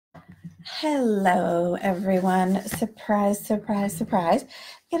Hello, everyone. Surprise, surprise, surprise.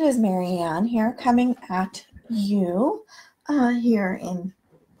 It is Marianne here coming at you here in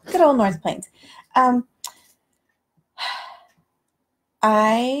good old North Plains. Um,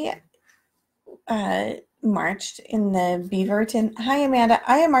 I marched in the Beaverton. Hi, Amanda.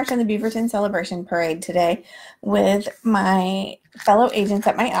 I marched in the Beaverton Celebration Parade today with my fellow agents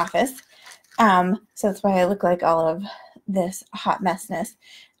at my office. So that's why I look like all of this hot messness.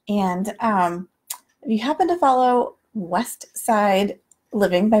 And if you happen to follow West Side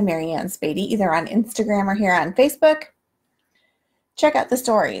Living by Marianne Spady, either on Instagram or here on Facebook, check out the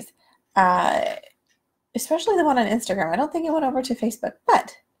stories, especially the one on Instagram. I don't think it went over to Facebook,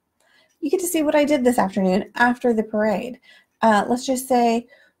 but you get to see what I did this afternoon after the parade. Let's just say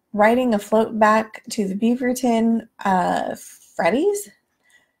riding a float back to the Beaverton Freddy's,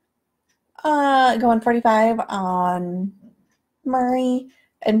 going 45 on Murray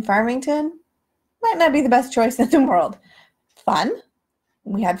and Farmington. Might not be the best choice in the world. Fun.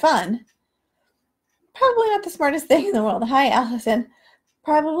 We had fun. Probably not the smartest thing in the world. Hi, Allison.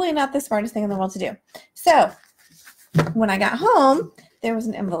 Probably not the smartest thing in the world to do. So when I got home, there was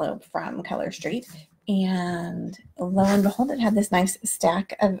an envelope from Color Street, and lo and behold, it had this nice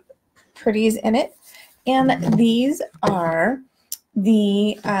stack of pretties in it. And these are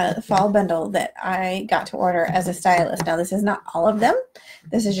the fall bundle that I got to order as a stylist. Now, this is not all of them.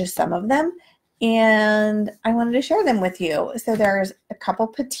 This is just some of them. And I wanted to share them with you. So there's a couple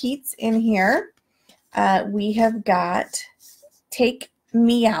petites in here. We have got Take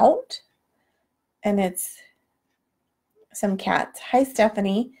Me Out, and it's some cats. Hi,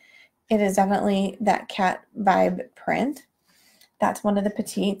 Stephanie. It is definitely that cat vibe print. That's one of the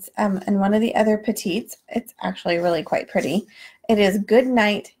petites. And one of the other petites, it's actually really quite pretty. It is Good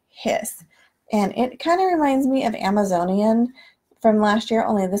Night Hiss. And it kind of reminds me of Amazonian from last year,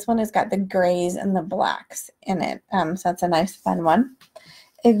 only this one has got the grays and the blacks in it. So that's a nice fun one.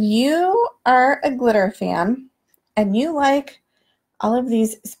 If you are a glitter fan and you like all of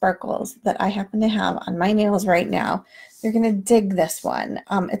these sparkles that I happen to have on my nails right now, you're going to dig this one.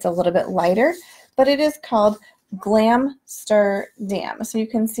 It's a little bit lighter, but it is called Glamsterdam. So you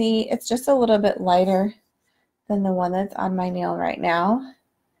can see it's just a little bit lighter than the one that's on my nail right now,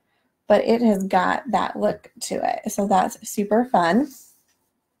 but it has got that look to it. So that's super fun.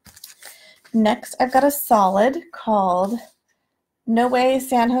 Next, I've got a solid called No Way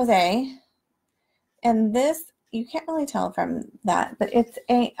San Jose. And this, you can't really tell from that, but it's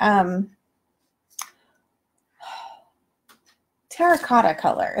a terracotta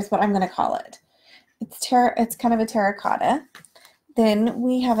color is what I'm going to call it. It's kind of a terracotta. Then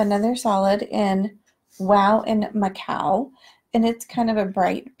we have another solid in Wow in Macau, and it's kind of a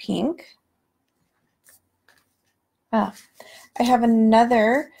bright pink. I have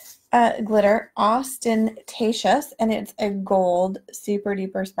another glitter, Ostentatious, and it's a gold, super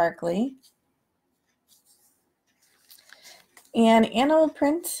duper sparkly. And animal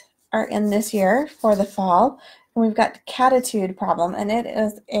prints are in this year for the fall. And we've got Catitude Problem, and it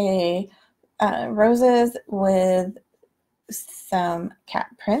is a roses with some cat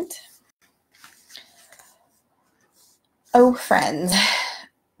print. Oh, friends,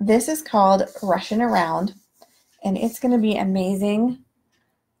 this is called Rushing Around, and it's going to be amazing.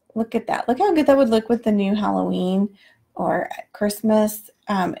 Look at that. Look how good that would look with the new Halloween or Christmas.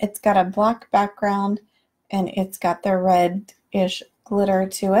 It's got a black background, and it's got the red-ish glitter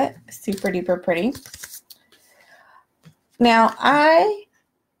to it. Super duper pretty. Now, I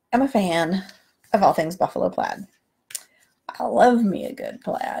am a fan of all things buffalo plaid. I love me a good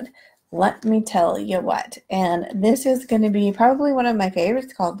plaid. Let me tell you what. And this is going to be probably one of my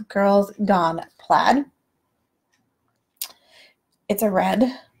favorites, called Girls Gone Plaid. It's a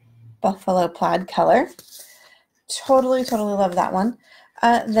red buffalo plaid color. Totally love that one.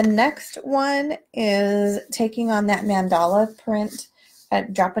 The next one is taking on that mandala print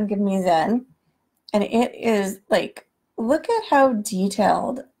at Drop and Give Me Zen. And it is like, look at how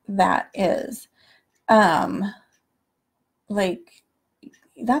detailed that is. Like,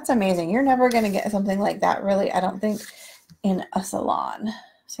 that's amazing. You're never going to get something like that, really, I don't think, in a salon.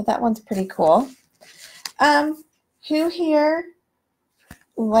 So that one's pretty cool. Who here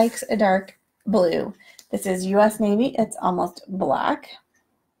likes a dark blue? This is US Navy. It's almost black,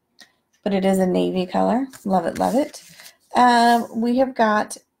 but it is a navy color. Love it, love it. We have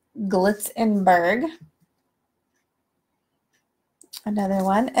got Glitzenberg. Another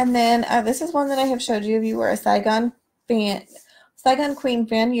one. And then this is one that I have showed you. If you were a Saigon Queen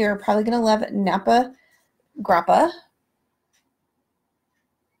fan, you're probably going to love Napa Grappa.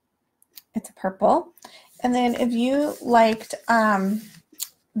 It's a purple. And then if you liked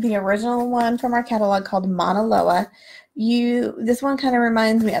the original one from our catalog called Mauna Loa. This one kind of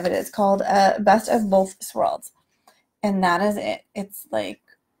reminds me of it. It's called Best of Both Worlds. And that is it. It's like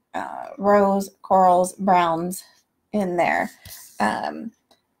rose, corals, browns in there.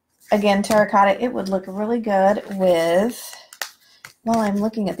 Again, terracotta, it would look really good with, while I'm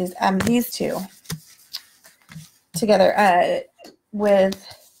looking at these two together with,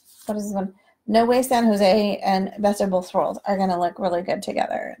 what is this one? No Way San Jose and Best of Both Worlds are going to look really good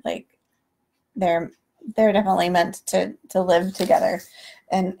together. Like, they're definitely meant to live together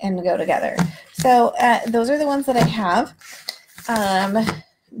and go together. So those are the ones that I have.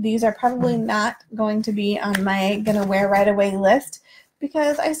 These are probably not going to be on my gonna wear right away list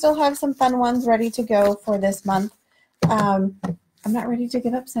because I still have some fun ones ready to go for this month. I'm not ready to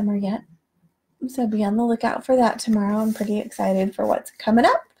give up summer yet, so be on the lookout for that tomorrow. I'm pretty excited for what's coming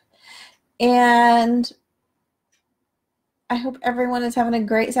up. And I hope everyone is having a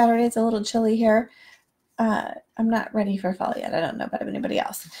great Saturday. It's a little chilly here. I'm not ready for fall yet. I don't know about anybody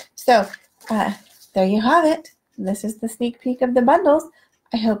else. So there you have it. This is the sneak peek of the bundles.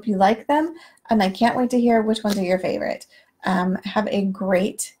 I hope you like them, and I can't wait to hear which ones are your favorite. Have a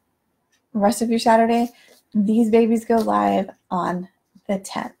great rest of your Saturday. These babies go live on the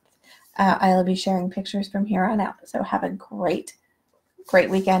 10th. I'll be sharing pictures from here on out. So have a great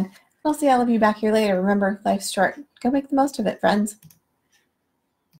weekend. I'll see all of you back here later. Remember, life's short. Go make the most of it, friends.